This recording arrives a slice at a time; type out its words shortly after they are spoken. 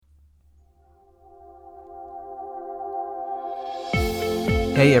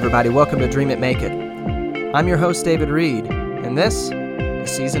Hey everybody, welcome to Dream It, Make It. I'm your host, David Reed, and this is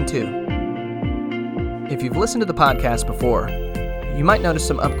Season 2. If you've listened to the podcast before, you might notice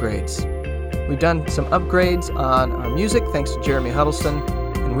some upgrades. We've done some upgrades on our music thanks to Jeremy Huddleston,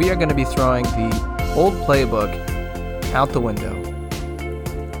 and we are going to be throwing the old playbook out the window.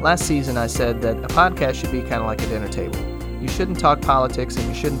 Last season I said that a podcast should be kind of like a dinner table. You shouldn't talk politics and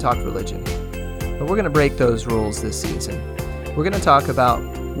you shouldn't talk religion. But we're going to break those rules this season. We're going to talk about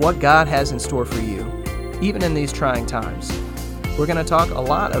what God has in store for you, even in these trying times. We're going to talk a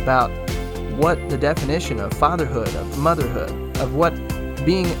lot about what the definition of fatherhood, of motherhood, of what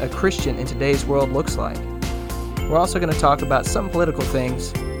being a Christian in today's world looks like. We're also going to talk about some political things,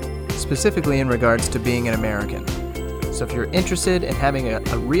 specifically in regards to being an American. So if you're interested in having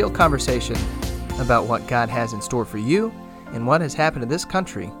a real conversation about what God has in store for you and what has happened to this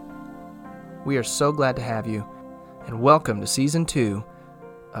country, we are so glad to have you. And welcome to Season 2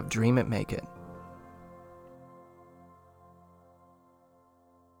 of Dream It, Make It.